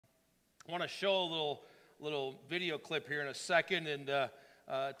I want to show a little video clip here in a second. And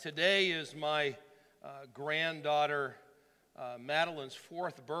today is my granddaughter Madeline's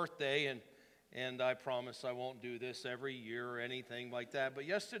 4th birthday, and I promise I won't do this every year or anything like that. But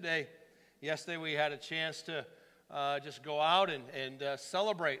yesterday we had a chance to just go out and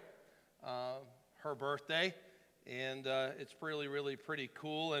celebrate her birthday, and it's really pretty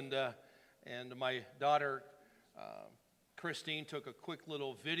cool. And my daughter Christine took a quick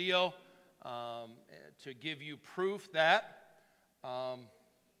little video to give you proof that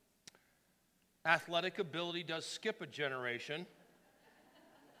athletic ability does skip a generation,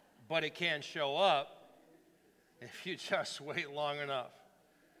 but it can show up if you just wait long enough.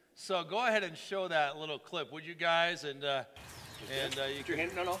 So go ahead and show that little clip, would you guys? And you put your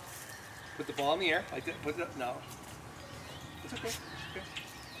hand. No. Put the ball in the air. Like that. Put it up. No. It's okay.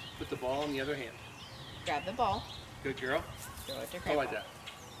 Put the ball in the other hand. Grab the ball. Good girl. Throw it to Go like that.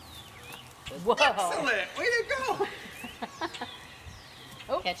 Whoa. Excellent. Way to go.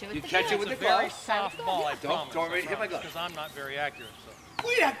 Oh, catch it with the glove. Catch it with the very glove. soft ball, I promise. Don't hit my glove. Because I'm not very accurate. So.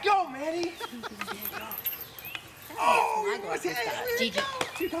 Way to go, Maddie. Oh, my glove is Gigi.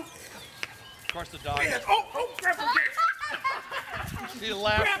 Of course, the dog. Oh, Grandpa. See the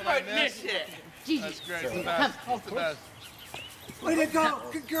laugh when I missed it. Gigi. That's great. It's the best. It's the best. Way to go.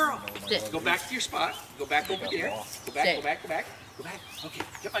 Good girl. Sit. Go back to your spot. Go back over there. Go back. Okay,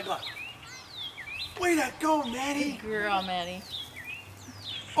 get my glove. Way to go, Maddie. Good girl, Maddie.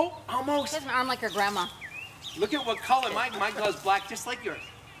 Oh, almost. She has an arm like her grandma. Look at what color. My glove's black, just like yours.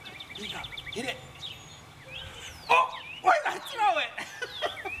 Here you go. Hit it. Oh, why not throw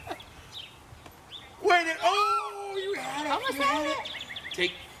it? Wait it. Oh, you had it. Almost You had had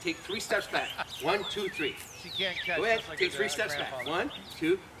it. Take 3 steps back. 1, 2, 3. She can't catch. Go ahead. Just like Take her 3 steps back. grandfather. 1,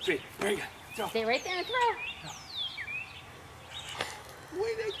 2, 3. Very good. Throw. Stay right there and throw.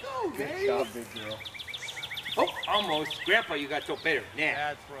 Way to go, man. Good job, big girl. Oh, almost. Grandpa, you got to throw better. Now.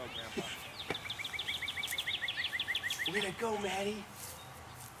 Bad throw, Grandpa. Way to go, Maddie.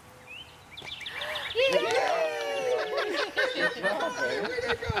 Good job, baby. Way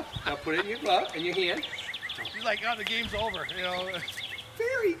to go. Now put it in your glove and your hand. She's like, oh, the game's over. You know.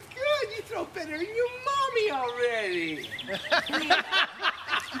 Very good. You throw better than your mommy already.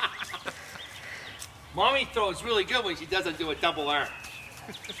 Mommy throws really good when she doesn't do a double arm.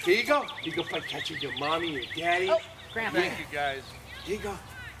 Here you go. You go play catch with your mommy, your daddy. Oh, Grandma. Thank you, guys. Here you go.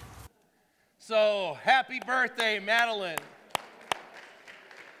 So, happy birthday, Madeline.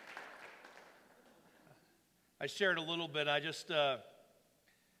 I shared a little bit. I just,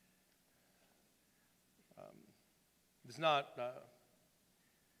 it's not,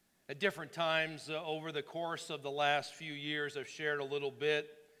 at different times over the course of the last few years, I've shared a little bit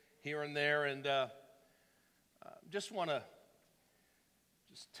here and there, and just want to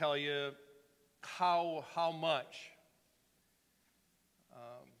just tell you how much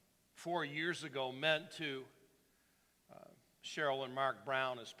 4 years ago meant to Cheryl and Mark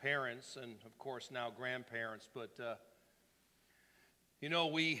Brown as parents, and of course now grandparents. But you know,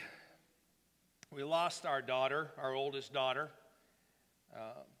 we lost our daughter, our oldest daughter,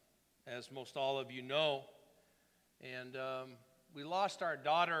 as most all of you know, and we lost our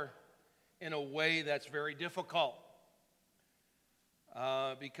daughter in a way that's very difficult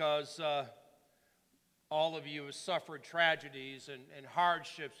because all of you have suffered tragedies and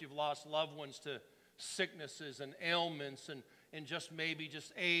hardships. You've lost loved ones to sicknesses and ailments and just maybe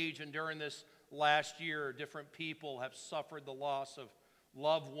just age. And during this last year, different people have suffered the loss of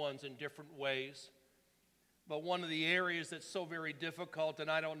loved ones in different ways. But one of the areas that's so very difficult,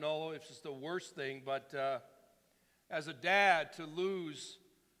 and I don't know if it's the worst thing, but as a dad, to lose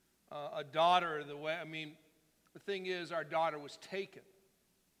a daughter the way, I mean, the thing is, our daughter was taken.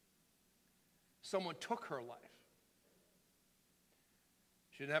 Someone took her life.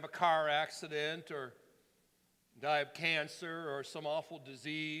 She didn't have a car accident or die of cancer or some awful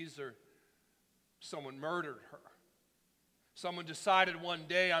disease, or someone murdered her. Someone decided one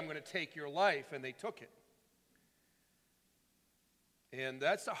day, I'm going to take your life, and they took it. And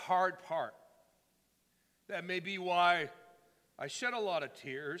that's the hard part. That may be why I shed a lot of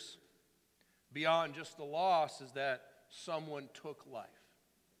tears. Beyond just the loss is that someone took life.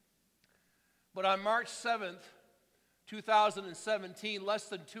 But on March 7th, 2017, less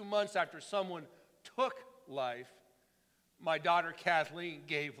than 2 months after someone took life, my daughter Kathleen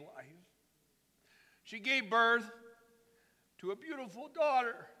gave life. She gave birth to a beautiful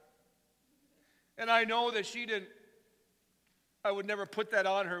daughter. And I know that she didn't, I would never put that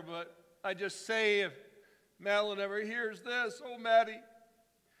on her, but I just say, if Madeline ever hears this, oh, Maddie,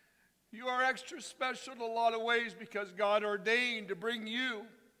 you are extra special in a lot of ways because God ordained to bring you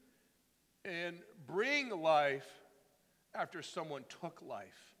and bring life after someone took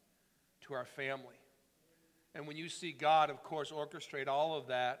life to our family. And when you see God, of course, orchestrate all of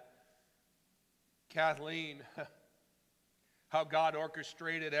that, Kathleen, how God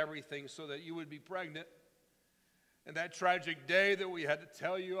orchestrated everything so that you would be pregnant. And that tragic day that we had to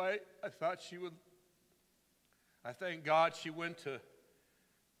tell you, I thought she would, I thank God she went to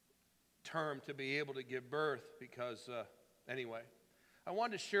term to be able to give birth because, anyway, I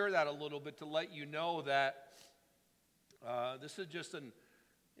wanted to share that a little bit to let you know that this is just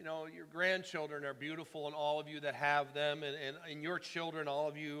your grandchildren are beautiful, and all of you that have them, and your children, all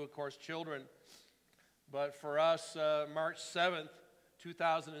of you, of course, children. But for us, March 7th,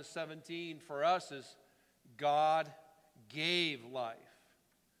 2017, for us is God gave life.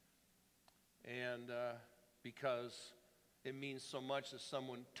 And because it means so much that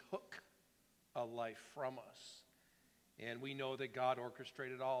someone took a life from us. And we know that God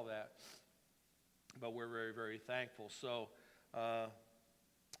orchestrated all that. But we're very, very thankful. So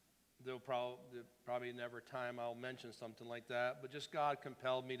there'll probably never time I'll mention something like that. But just God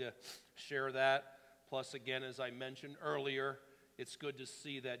compelled me to share that. Plus, again, as I mentioned earlier, it's good to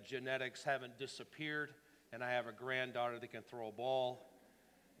see that genetics haven't disappeared. And I have a granddaughter that can throw a ball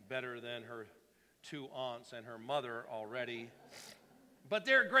better than her two aunts and her mother already. But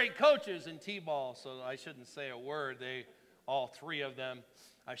they're great coaches in T-ball, so I shouldn't say a word. All three of them,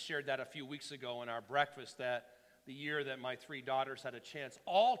 I shared that a few weeks ago in our breakfast, that the year that my three daughters had a chance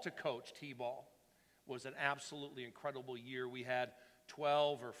all to coach T-ball was an absolutely incredible year. We had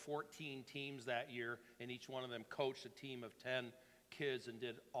 12 or 14 teams that year, and each one of them coached a team of 10 kids and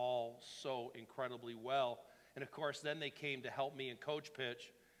did all so incredibly well. And, of course, then they came to help me in coach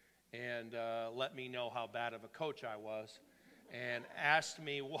pitch and let me know how bad of a coach I was and asked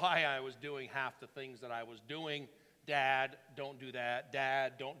me why I was doing half the things that I was doing. Dad, don't do that.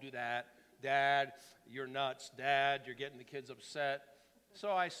 Dad, don't do that. Dad, you're nuts. Dad, you're getting the kids upset.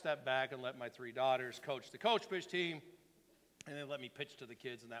 So I stepped back and let my three daughters coach the coach pitch team, and they let me pitch to the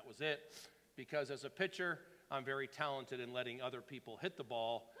kids, and that was it. Because as a pitcher, I'm very talented in letting other people hit the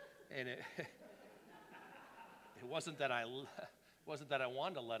ball, and it wasn't that I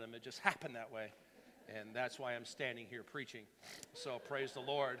wanted to let them. It just happened that way, and that's why I'm standing here preaching. So praise the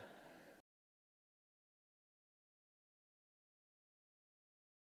Lord.